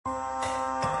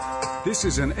This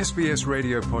is an SBS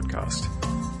radio podcast.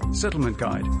 Settlement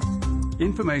Guide.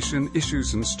 Information,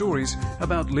 issues and stories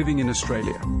about living in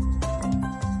Australia.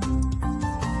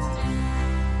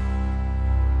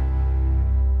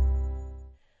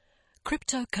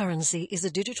 Cryptocurrency is a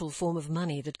digital form of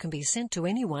money that can be sent to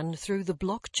anyone through the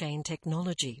blockchain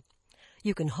technology.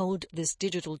 You can hold this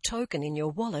digital token in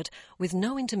your wallet with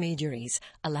no intermediaries,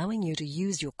 allowing you to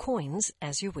use your coins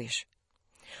as you wish.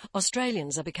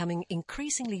 Australians are becoming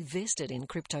increasingly vested in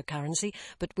cryptocurrency,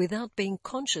 but without being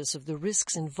conscious of the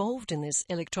risks involved in this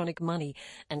electronic money,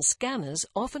 and scammers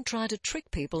often try to trick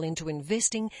people into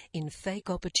investing in fake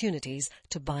opportunities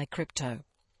to buy crypto.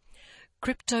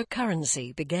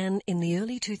 Cryptocurrency began in the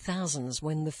early 2000s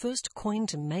when the first coin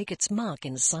to make its mark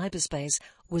in cyberspace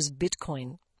was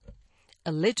Bitcoin.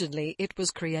 Allegedly, it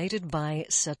was created by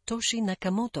Satoshi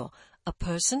Nakamoto, a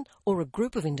person or a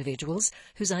group of individuals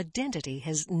whose identity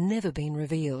has never been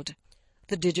revealed.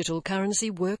 The digital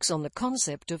currency works on the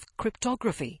concept of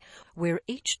cryptography, where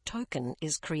each token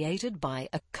is created by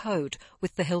a code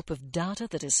with the help of data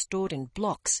that is stored in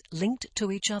blocks linked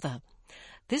to each other.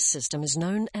 This system is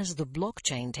known as the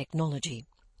blockchain technology.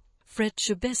 Fred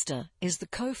Schubester is the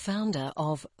co-founder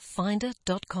of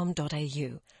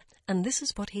Finder.com.au, and this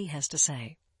is what he has to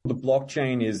say. The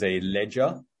blockchain is a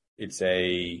ledger. It's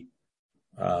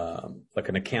like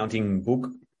an accounting book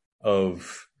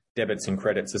of debits and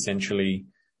credits, essentially,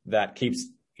 that keeps,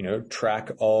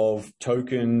 track of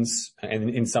tokens. And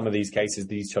in some of these cases,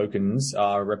 these tokens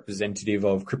are representative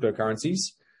of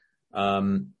cryptocurrencies.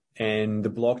 And the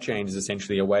blockchain is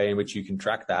essentially a way in which you can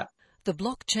track that. The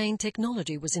blockchain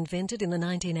technology was invented in the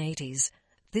 1980s.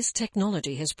 This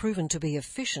technology has proven to be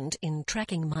efficient in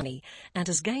tracking money and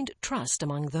has gained trust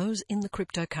among those in the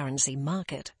cryptocurrency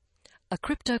market. A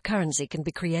cryptocurrency can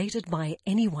be created by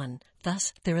anyone.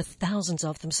 Thus, there are thousands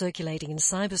of them circulating in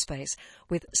cyberspace,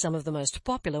 with some of the most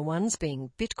popular ones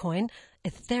being Bitcoin,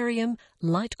 Ethereum,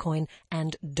 Litecoin,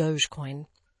 and Dogecoin.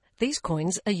 These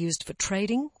coins are used for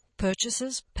trading,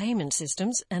 purchases, payment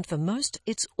systems, and for most,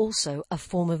 it's also a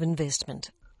form of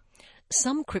investment.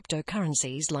 Some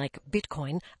cryptocurrencies, like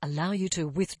Bitcoin, allow you to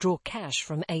withdraw cash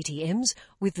from ATMs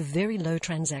with very low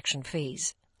transaction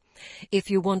fees. If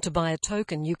you want to buy a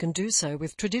token, you can do so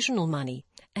with traditional money,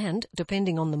 and,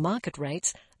 depending on the market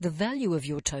rates, the value of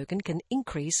your token can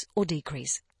increase or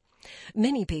decrease.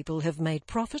 Many people have made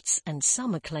profits, and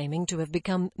some are claiming to have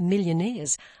become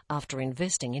millionaires after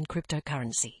investing in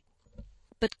cryptocurrency.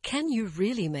 But can you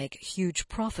really make huge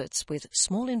profits with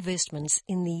small investments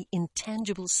in the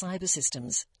intangible cyber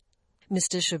systems?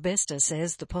 Mr. Schubester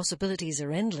says the possibilities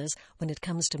are endless when it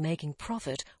comes to making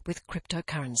profit with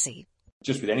cryptocurrency.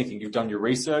 Just with anything, you've done your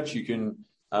research, you can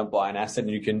buy an asset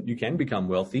and you can become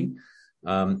wealthy.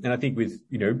 And I think with,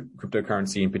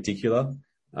 cryptocurrency in particular,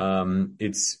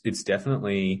 it's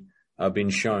definitely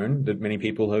been shown that many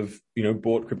people have,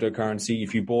 bought cryptocurrency.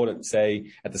 If you bought it,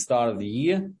 say, at the start of the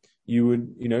year, you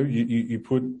would, you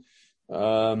put,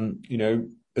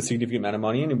 a significant amount of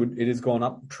money in, it has gone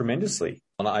up tremendously.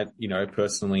 And I,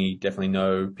 personally definitely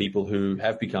know people who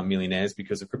have become millionaires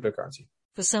because of cryptocurrency.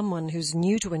 For someone who's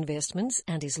new to investments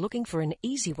and is looking for an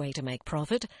easy way to make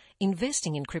profit,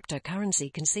 investing in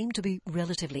cryptocurrency can seem to be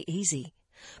relatively easy.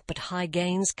 But high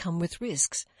gains come with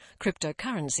risks.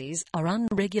 Cryptocurrencies are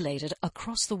unregulated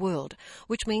across the world,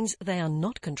 which means they are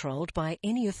not controlled by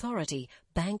any authority,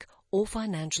 bank, or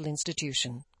financial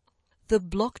institution. The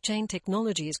blockchain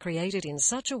technology is created in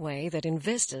such a way that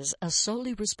investors are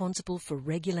solely responsible for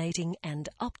regulating and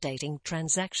updating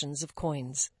transactions of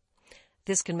coins.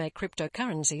 This can make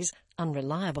cryptocurrencies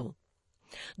unreliable.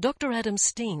 Dr. Adam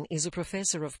Steen is a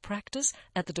professor of practice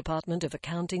at the Department of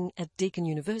Accounting at Deakin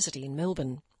University in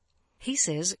Melbourne. He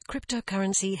says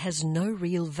cryptocurrency has no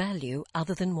real value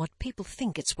other than what people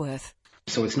think it's worth.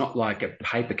 So it's not like a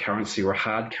paper currency or a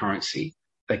hard currency.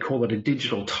 They call it a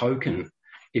digital token,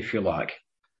 if you like.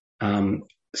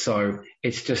 So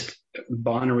it's just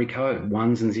binary code,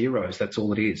 ones and zeros. That's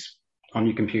all it is on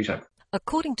your computer.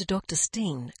 According to Dr.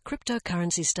 Steen,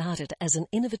 cryptocurrency started as an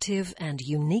innovative and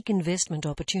unique investment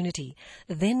opportunity,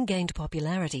 then gained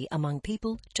popularity among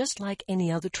people just like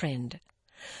any other trend.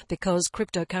 Because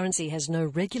cryptocurrency has no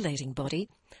regulating body,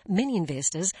 many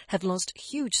investors have lost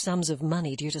huge sums of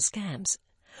money due to scams.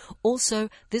 Also,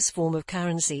 this form of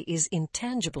currency is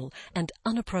intangible and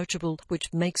unapproachable,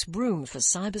 which makes room for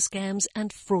cyber scams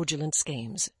and fraudulent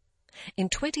schemes. In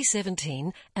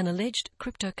 2017, an alleged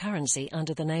cryptocurrency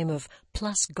under the name of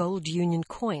Plus Gold Union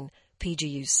Coin,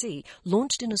 PGUC,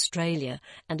 launched in Australia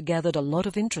and gathered a lot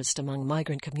of interest among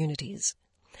migrant communities.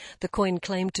 The coin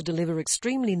claimed to deliver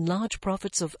extremely large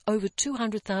profits of over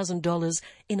 $200,000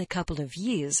 in a couple of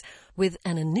years, with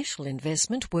an initial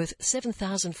investment worth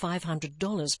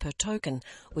 $7,500 per token,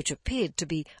 which appeared to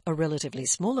be a relatively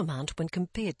small amount when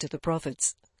compared to the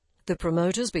profits. The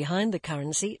promoters behind the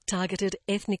currency targeted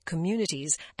ethnic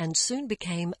communities and soon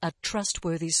became a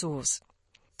trustworthy source.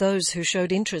 Those who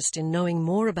showed interest in knowing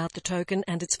more about the token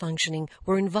and its functioning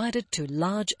were invited to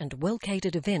large and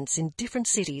well-catered events in different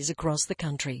cities across the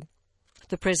country.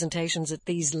 The presentations at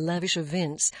these lavish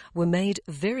events were made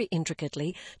very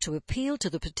intricately to appeal to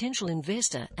the potential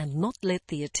investor and not let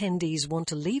the attendees want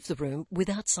to leave the room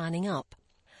without signing up.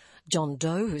 John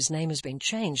Doe, whose name has been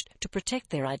changed to protect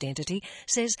their identity,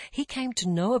 says he came to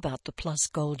know about the Plus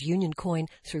Gold Union coin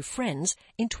through friends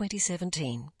in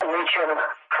 2017. A mutual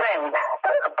friend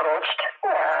approached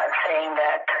saying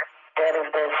that there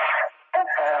is this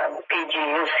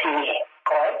PGUC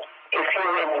coin. If you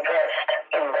invest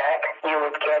in that, you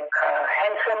would get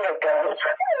handsome returns,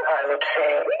 I would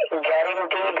say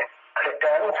guaranteed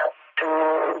returns. To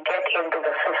get into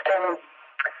the system,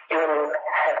 you'll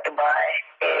have to buy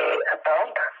an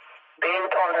account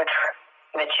based on its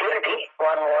maturity.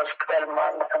 One was 12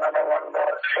 months, another one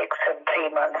was 6 and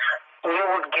 3 months. You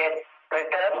would get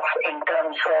returns in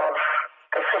terms of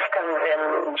the system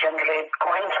will generate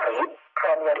coins for you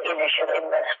from your initial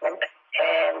investment,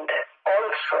 and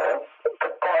also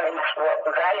the coin's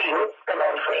value will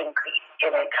also increase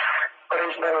in its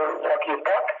original what you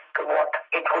bought to what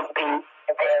it would be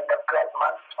at the end of 12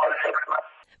 months or 6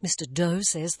 months. Mr. Doe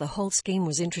says the whole scheme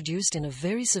was introduced in a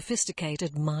very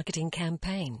sophisticated marketing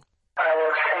campaign. I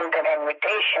was sent an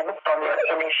invitation from your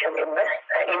initial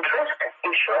interest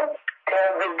issue.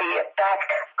 There will be a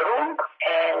packed room,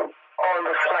 and on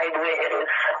the slideware is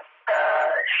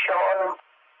shown.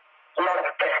 A lot of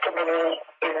testimony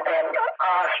is then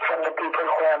asked from the people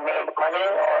who have made money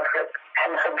or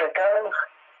handsome returns.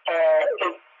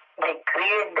 They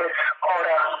create this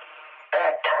aura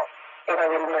that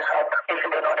you'll miss out if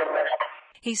you do not invest.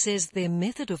 He says their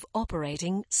method of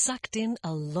operating sucked in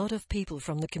a lot of people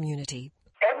from the community.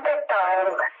 At that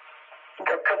time,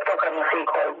 the cryptocurrency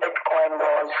called Bitcoin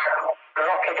was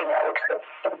rocketing out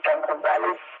in terms of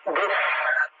value. This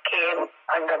came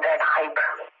under that hype,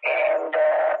 and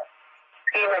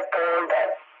we were told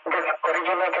that this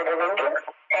originated in India,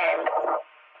 and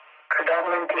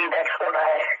predominantly that's what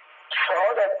I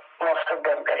saw, that most of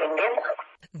them were Indians.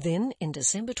 Then, in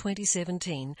December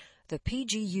 2017, the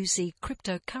PGUC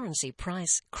cryptocurrency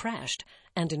price crashed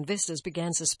and investors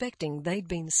began suspecting they'd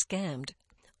been scammed.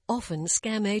 Often,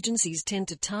 scam agencies tend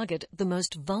to target the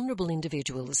most vulnerable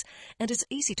individuals, and it's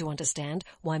easy to understand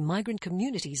why migrant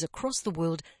communities across the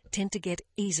world tend to get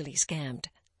easily scammed.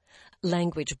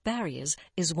 Language barriers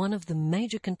is one of the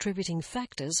major contributing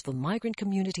factors for migrant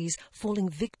communities falling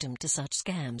victim to such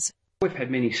scams. We've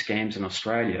had many scams in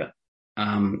Australia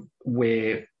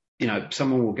where,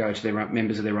 someone will go to their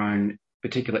members of their own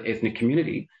particular ethnic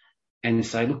community and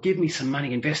say, look, give me some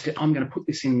money, invest it. I'm going to put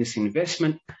this in this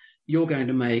investment. You're going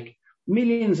to make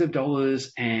millions of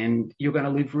dollars and you're going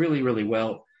to live really, really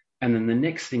well. And then the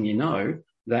next thing you know,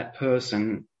 that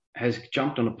person has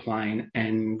jumped on a plane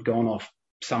and gone off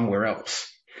somewhere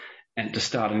else and to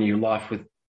start a new life with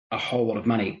a whole lot of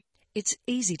money. It's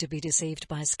easy to be deceived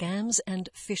by scams and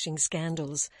phishing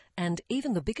scandals, and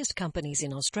even the biggest companies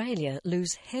in Australia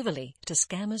lose heavily to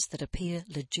scammers that appear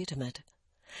legitimate.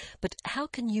 But how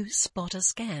can you spot a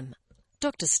scam?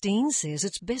 Dr. Steen says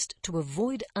it's best to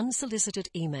avoid unsolicited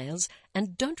emails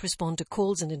and don't respond to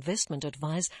calls and investment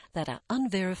advice that are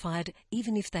unverified,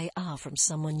 even if they are from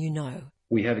someone you know.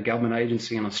 We have a government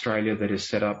agency in Australia that is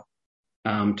set up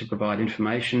to provide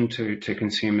information to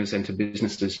consumers and to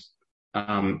businesses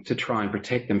to try and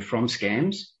protect them from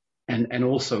scams. And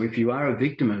also, if you are a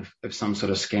victim of some sort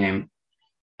of scam,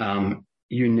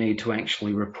 you need to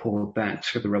actually report that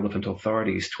to the relevant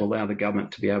authorities to allow the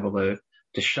government to be able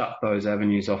to shut those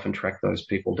avenues off and track those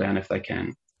people down if they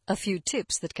can. A few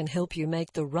tips that can help you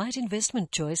make the right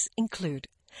investment choice include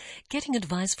getting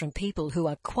advice from people who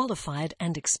are qualified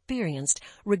and experienced,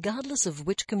 regardless of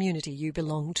which community you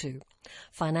belong to.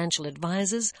 Financial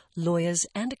advisors, lawyers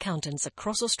and accountants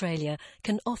across Australia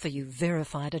can offer you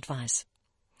verified advice.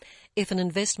 If an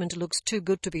investment looks too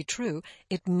good to be true,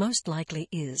 it most likely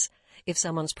is. If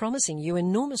someone's promising you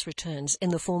enormous returns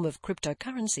in the form of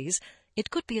cryptocurrencies, it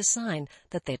could be a sign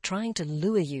that they're trying to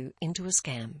lure you into a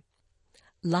scam.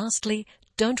 Lastly,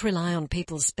 don't rely on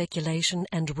people's speculation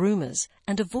and rumours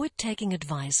and avoid taking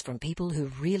advice from people who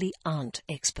really aren't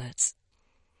experts.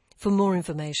 For more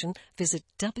information, visit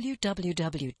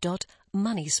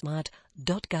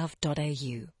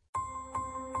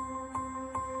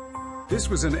www.moneysmart.gov.au. This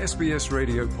was an SBS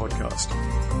Radio podcast.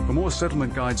 For more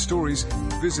Settlement Guide stories,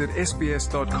 visit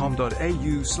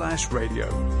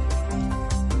sbs.com.au/radio.